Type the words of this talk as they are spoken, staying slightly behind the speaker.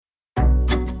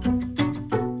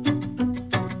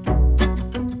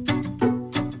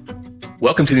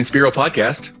Welcome to the Inspiro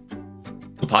Podcast,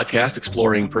 a podcast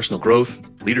exploring personal growth,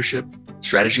 leadership,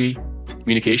 strategy,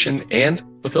 communication, and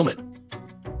fulfillment.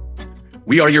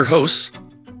 We are your hosts,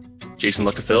 Jason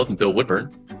Luchtefeld and Bill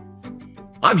Woodburn.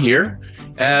 I'm here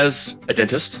as a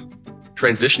dentist,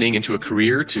 transitioning into a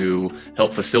career to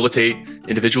help facilitate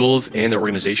individuals and their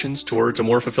organizations towards a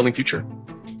more fulfilling future.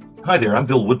 Hi there, I'm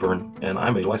Bill Woodburn, and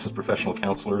I'm a licensed professional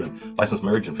counselor and licensed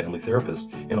marriage and family therapist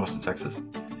in Austin, Texas.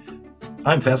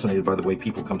 I'm fascinated by the way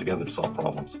people come together to solve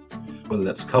problems, whether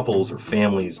that's couples or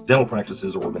families, dental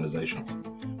practices, or organizations.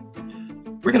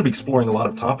 We're going to be exploring a lot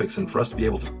of topics, and for us to be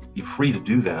able to be free to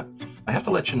do that, I have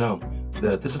to let you know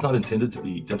that this is not intended to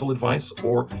be dental advice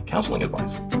or counseling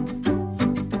advice.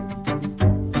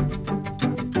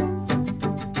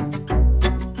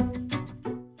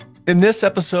 In this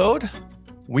episode,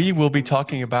 we will be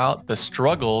talking about the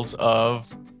struggles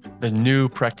of the new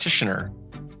practitioner.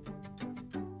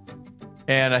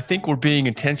 And I think we're being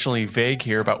intentionally vague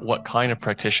here about what kind of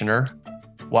practitioner.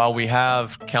 While we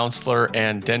have counselor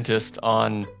and dentist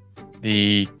on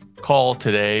the call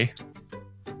today,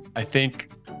 I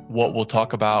think what we'll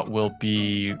talk about will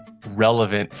be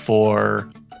relevant for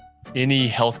any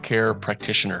healthcare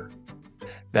practitioner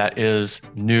that is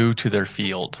new to their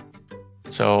field.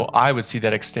 So I would see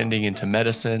that extending into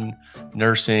medicine,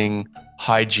 nursing,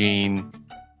 hygiene,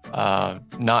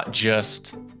 not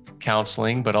just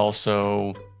counseling, but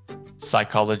also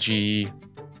psychology,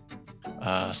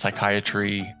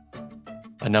 psychiatry,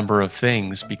 a number of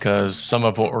things, because some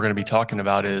of what we're going to be talking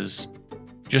about is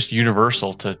just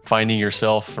universal to finding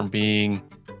yourself from being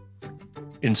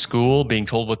in school, being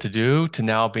told what to do, to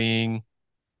now being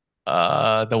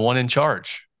the one in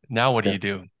charge. Now, what do you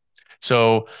do?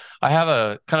 So I have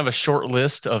a kind of a short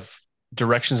list of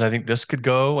directions I think this could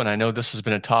go. And I know this has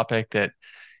been a topic that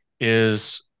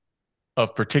is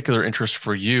of particular interest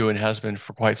for you and has been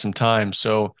for quite some time.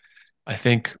 So I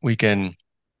think we can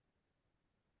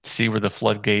see where the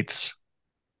floodgates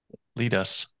lead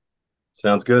us.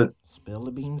 Sounds good. Spill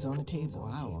the beans on the table,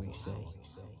 I always say.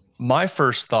 My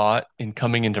first thought in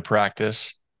coming into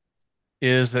practice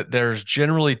is that there's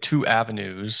generally two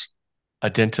avenues a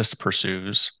dentist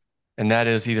pursues, and that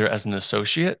is either as an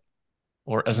associate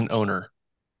or as an owner.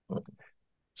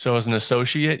 So as an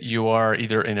associate, you are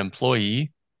either an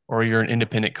employee or you're an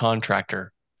independent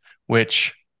contractor,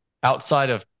 which outside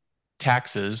of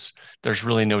taxes, there's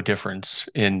really no difference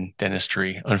in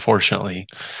dentistry, unfortunately.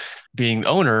 Being the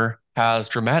owner has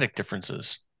dramatic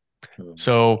differences.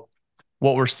 So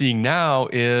what we're seeing now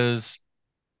is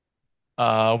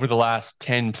over the last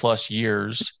 10 plus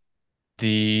years,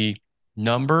 the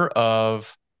number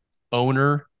of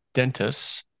owner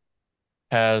dentists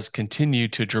has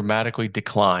continued to dramatically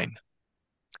decline.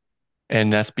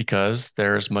 And that's because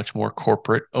there's much more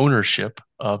corporate ownership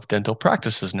of dental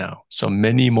practices now. So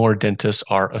many more dentists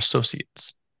are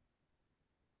associates.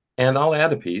 And I'll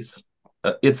add a piece.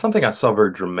 It's something I saw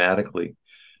very dramatically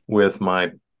with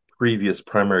my previous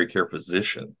primary care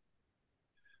physician,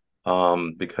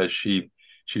 because she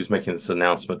was making this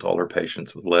announcement to all her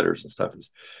patients with letters and stuff,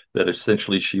 that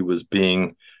essentially she was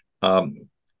being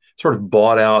sort of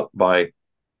bought out by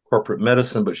corporate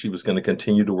medicine, but she was going to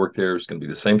continue to work there. It was going to be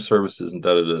the same services and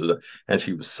da-da-da-da. And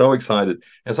she was so excited.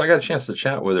 And so I got a chance to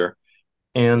chat with her.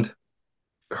 And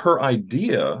her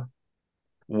idea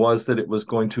was that it was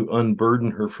going to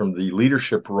unburden her from the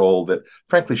leadership role that,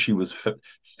 frankly, she was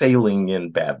failing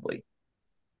in badly.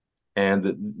 And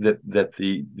that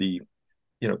the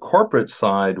corporate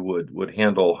side would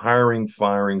handle hiring,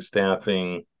 firing,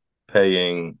 staffing,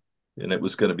 paying, and it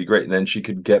was going to be great. And then she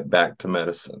could get back to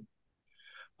medicine.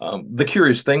 The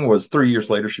curious thing was 3 years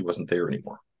later, she wasn't there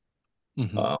anymore,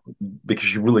 because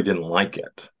she really didn't like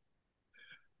it.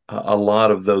 A lot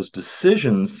of those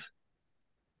decisions,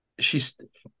 I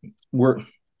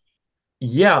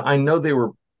know they were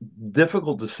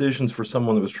difficult decisions for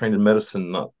someone that was trained in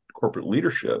medicine, not corporate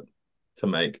leadership, to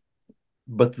make.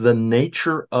 But the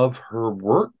nature of her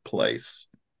workplace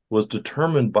was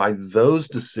determined by those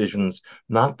decisions,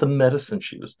 not the medicine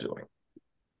she was doing.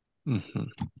 Mm-hmm.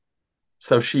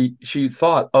 So she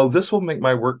thought, oh, this will make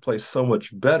my workplace so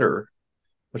much better.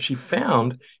 What she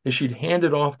found is she'd hand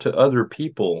it off to other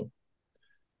people,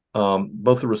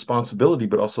 both the responsibility,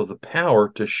 but also the power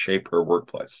to shape her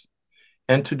workplace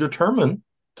and to determine,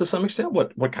 to some extent,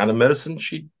 what kind of medicine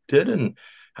she did and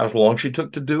how long she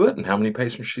took to do it and how many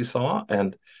patients she saw.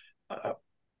 And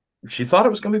she thought it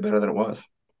was going to be better than it was.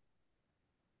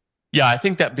 Yeah, I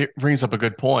think that brings up a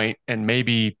good point, and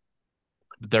maybe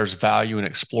there's value in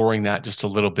exploring that just a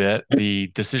little bit. The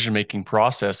decision-making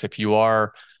process, if you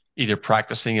are either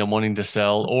practicing and wanting to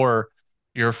sell, or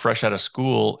you're fresh out of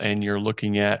school and you're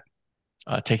looking at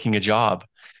taking a job.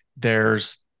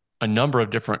 There's a number of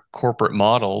different corporate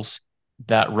models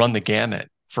that run the gamut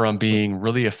from being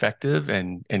really effective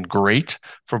and great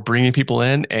for bringing people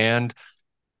in, and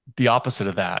the opposite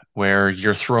of that, where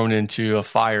you're thrown into a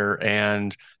fire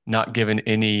and not given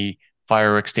any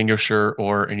fire extinguisher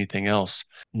or anything else.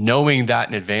 Knowing that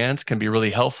in advance can be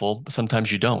really helpful, but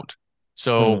sometimes you don't.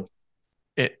 So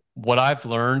what I've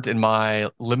learned in my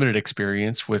limited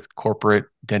experience with corporate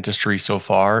dentistry so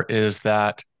far is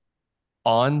that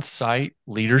on-site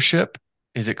leadership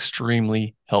is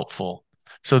extremely helpful.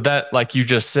 So that, like you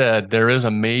just said, that's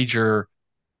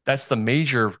the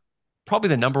major, probably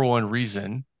the number one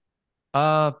reason,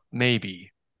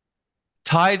 maybe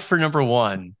tied for number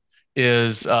one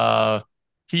is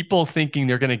people thinking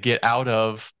they're going to get out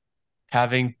of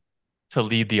having to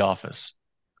lead the office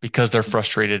because they're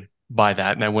frustrated by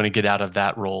that and I want to get out of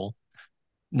that role.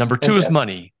 Number two is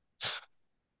money.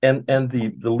 And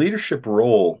the leadership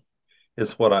role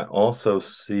is what I also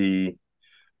see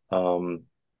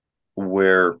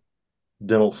where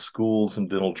dental schools and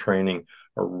dental training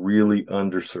are really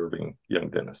underserving young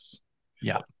dentists.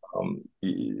 Yeah.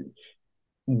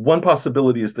 One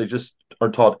possibility is they just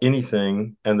are taught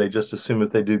anything and they just assume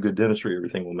if they do good dentistry,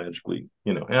 everything will magically,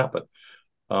 happen.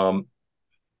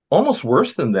 Almost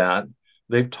worse than that,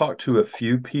 they've talked to a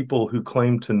few people who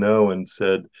claim to know and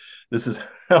said, this is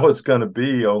how it's going to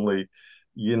be, only,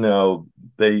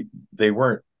 they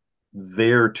weren't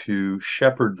there to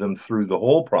shepherd them through the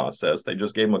whole process. They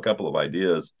just gave them a couple of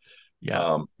ideas,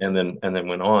 and then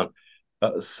went on.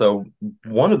 So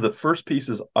one of the first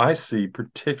pieces I see,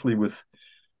 particularly with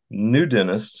new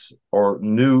dentists or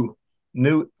new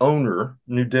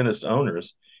dentist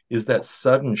owners, is that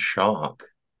sudden shock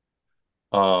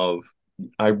of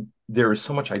there is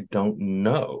so much I don't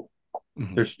know.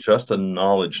 Mm-hmm. There's just a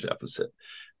knowledge deficit.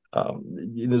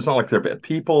 It's not like they're bad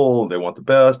people. They want the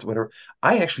best, whatever.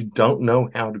 I actually don't know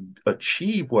how to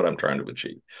achieve what I'm trying to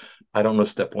achieve. I don't know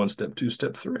step 1, step 2,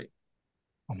 step 3.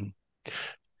 Mm-hmm.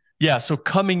 Yeah. So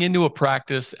coming into a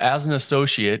practice as an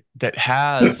associate that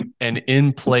has an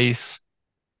in-place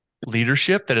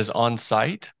leadership that is on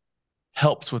site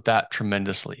helps with that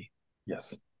tremendously.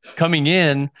 Yes. Coming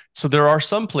in, so there are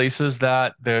some places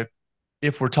that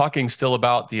if we're talking still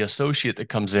about the associate that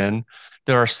comes in,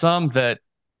 there are some that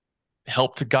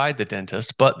help to guide the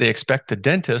dentist, but they expect the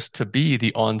dentist to be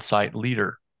the on-site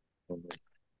leader. Mm-hmm.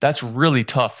 That's really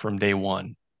tough from day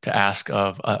one to ask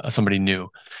of somebody new,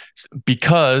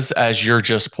 because as you're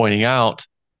just pointing out,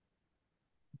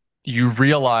 you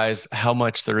realize how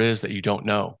much there is that you don't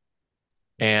know.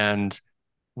 And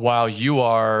while you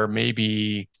are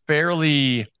maybe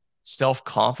fairly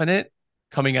self-confident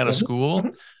coming out of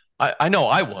school, I know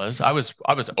I was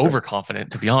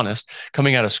overconfident, to be honest,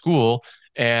 coming out of school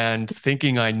and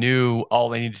thinking I knew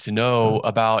all I needed to know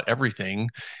about everything.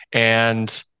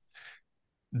 And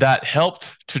that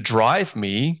helped to drive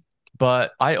me.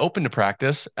 But I opened a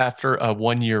practice after a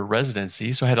 1-year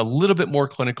residency. So I had a little bit more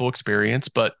clinical experience,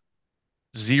 but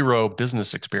zero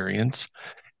business experience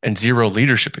and zero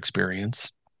leadership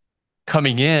experience.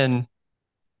 Coming in,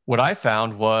 what I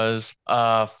found was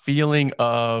a feeling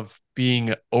of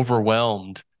being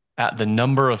overwhelmed at the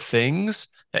number of things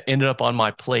that ended up on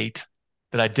my plate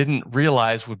that I didn't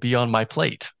realize would be on my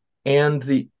plate.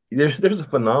 And there's a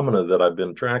phenomena that I've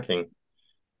been tracking.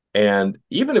 And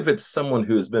even if it's someone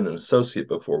who has been an associate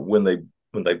before, when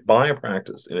they buy a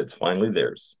practice and it's finally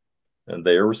theirs and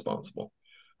they are responsible,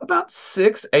 about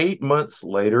 6-8 months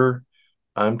later,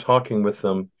 I'm talking with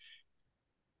them,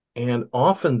 and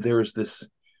often there's this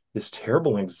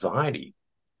terrible anxiety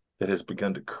that has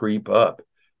begun to creep up.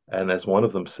 And as one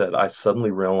of them said, I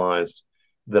suddenly realized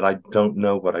that I don't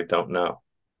know what I don't know,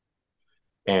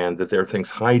 and that there are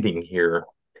things hiding here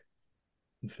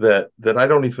that I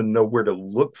don't even know where to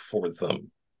look for them.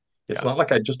 It's not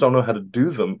like I just don't know how to do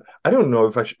them. I don't know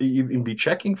if I should even be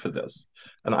checking for this.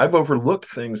 And I've overlooked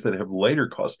things that have later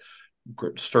caused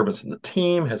disturbance in the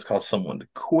team, has caused someone to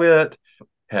quit,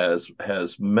 has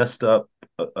messed up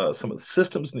some of the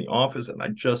systems in the office, and I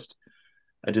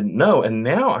didn't know. And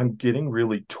now I'm getting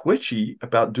really twitchy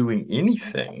about doing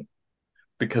anything,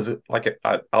 because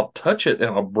I'll touch it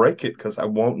and I'll break it because I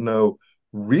won't know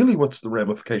really what's the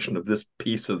ramification of this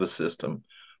piece of the system,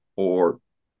 or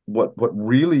what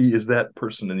really is that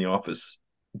person in the office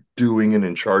doing and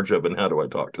in charge of, and how do I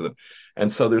talk to them?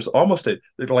 And so there's almost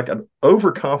like an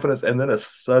overconfidence and then a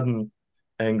sudden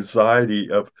anxiety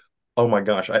of, oh my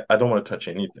gosh, I don't want to touch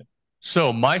anything.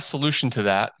 So my solution to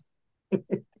that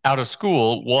out of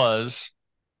school was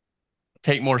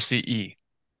take more CE.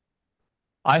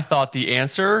 I thought the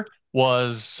answer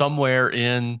was somewhere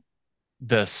in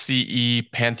the CE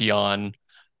pantheon.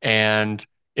 And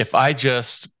if I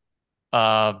just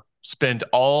spend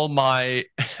all my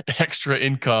extra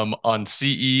income on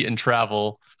CE and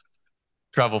travel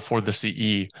for the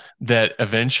CE, that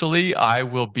eventually I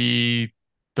will be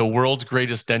the world's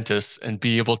greatest dentist and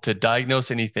be able to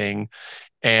diagnose anything.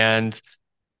 And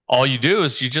all you do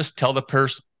is you just tell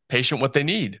the patient what they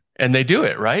need and they do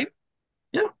it, right?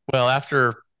 Yeah. Well,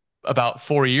 after about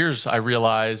 4 years, I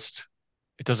realized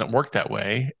it doesn't work that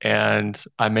way. And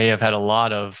I may have had a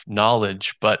lot of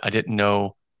knowledge, but I didn't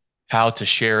know how to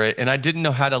share it. And I didn't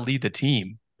know how to lead the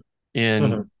team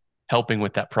in helping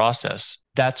with that process.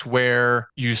 That's where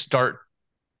you start,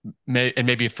 and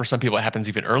maybe for some people it happens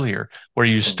even earlier, where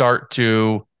you start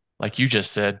to, like you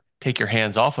just said, take your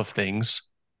hands off of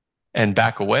things and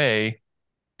back away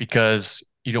because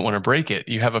you don't want to break it.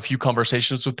 You have a few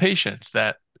conversations with patients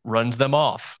that runs them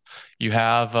off. You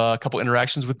have a couple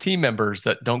interactions with team members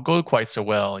that don't go quite so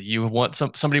well. You want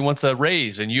somebody wants a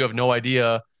raise and you have no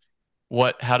idea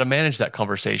how to manage that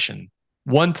conversation.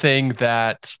 One thing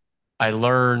that I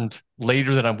learned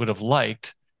later that I would have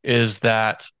liked is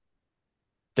that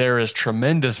there is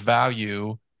tremendous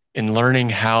value in learning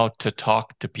how to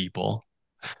talk to people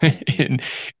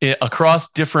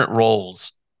across different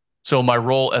roles. So my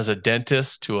role as a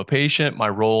dentist to a patient, my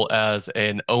role as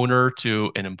an owner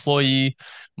to an employee,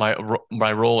 my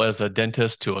role as a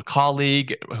dentist to a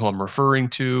colleague who I'm referring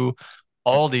to,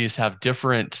 all these have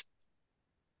different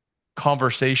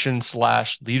conversation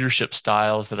 / leadership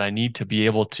styles that I need to be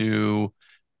able to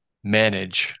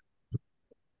manage.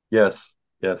 Yes.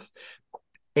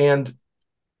 And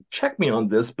check me on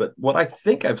this, but what I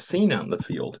think I've seen out in the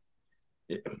field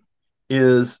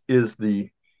is the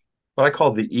what I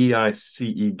call the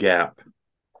EICE gap,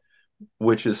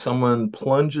 which is someone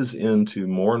plunges into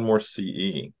more and more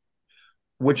CE,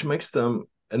 which makes them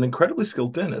an incredibly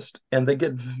skilled dentist, and they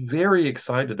get very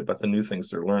excited about the new things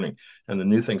they're learning and the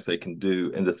new things they can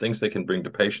do and the things they can bring to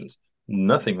patients.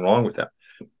 Nothing wrong with that.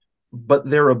 But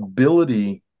their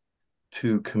ability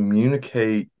to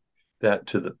communicate that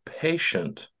to the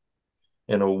patient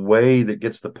in a way that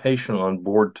gets the patient on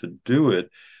board to do it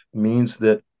means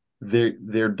that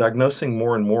they're diagnosing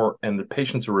more and more, and the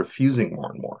patients are refusing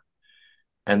more and more.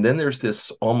 And then there's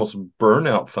this almost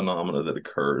burnout phenomena that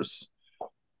occurs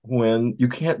when you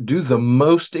can't do the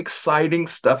most exciting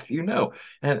stuff, and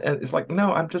it's like,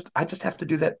 no, I just have to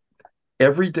do that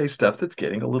everyday stuff that's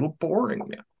getting a little boring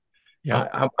now.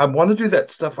 Yeah, I want to do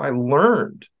that stuff I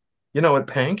learned, at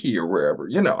Pankey or wherever.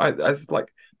 I was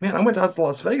like, man, I went out to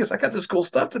Las Vegas. I got this cool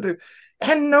stuff to do,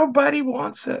 and nobody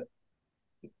wants it.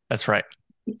 that's right.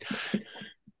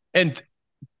 And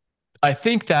I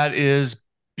think that is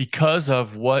because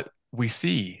of what we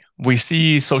see. We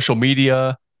see social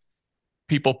media,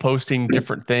 people posting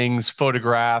different things,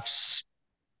 photographs,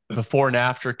 before and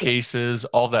after cases,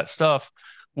 all that stuff.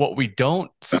 What we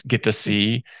don't get to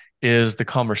see is the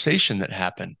conversation that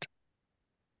happened.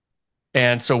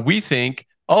 And so we think,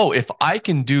 oh, if I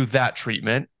can do that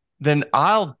treatment, then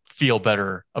I'll feel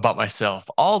better about myself.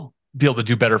 I'll be able to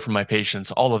do better for my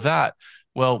patients, all of that.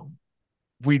 Well,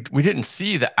 we didn't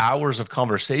see the hours of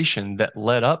conversation that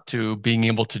led up to being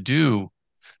able to do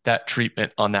that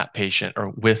treatment on that patient or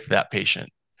with that patient.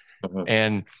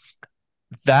 And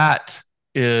that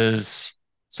is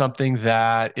something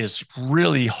that is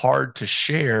really hard to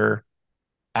share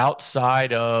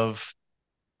outside of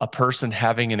a person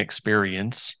having an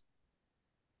experience,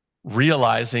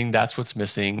 realizing that's what's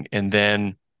missing, and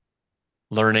then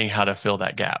learning how to fill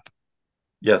that gap.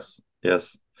 Yes.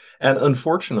 And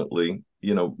unfortunately,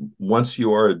 once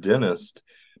you are a dentist,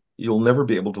 you'll never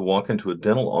be able to walk into a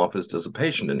dental office as a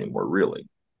patient anymore, really.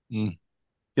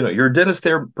 You're a dentist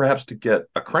there perhaps to get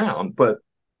a crown, but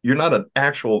you're not an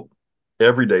actual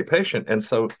everyday patient. And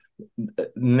so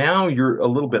now you're a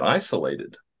little bit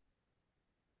isolated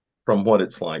from what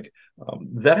it's like.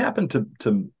 That happened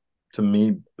to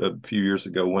me a few years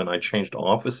ago when I changed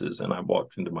offices and I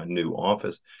walked into my new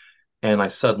office, and I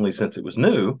suddenly, since it was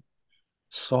new,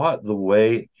 saw it the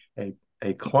way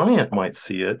a client might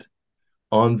see it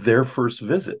on their first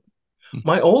visit.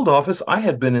 My old office, I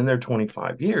had been in there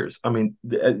 25 years. I mean,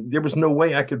 there was no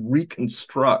way I could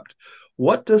reconstruct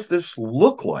what does this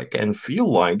look like and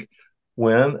feel like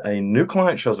when a new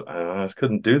client shows up. I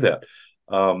couldn't do that.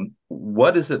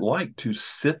 What is it like to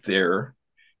sit there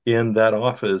in that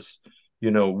office,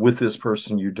 with this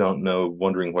person you don't know,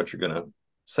 wondering what you're going to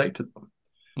say to them?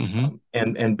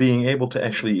 And being able to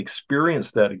actually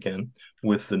experience that again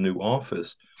with the new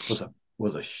office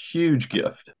was a huge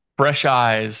gift. Fresh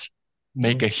eyes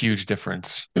make a huge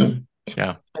difference.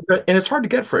 Yeah. And it's hard to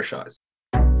get fresh eyes.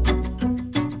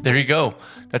 There you go.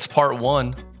 That's part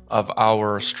 1 of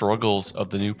our Struggles of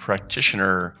the New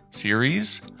Practitioner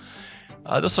series.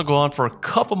 This will go on for a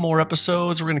couple more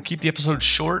episodes. We're going to keep the episodes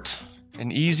short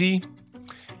and easy.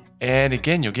 And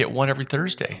again, you'll get one every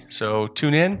Thursday. So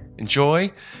tune in,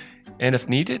 enjoy, and if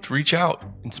needed, reach out.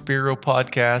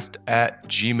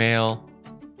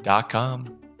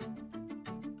 InspiroPodcast@gmail.com.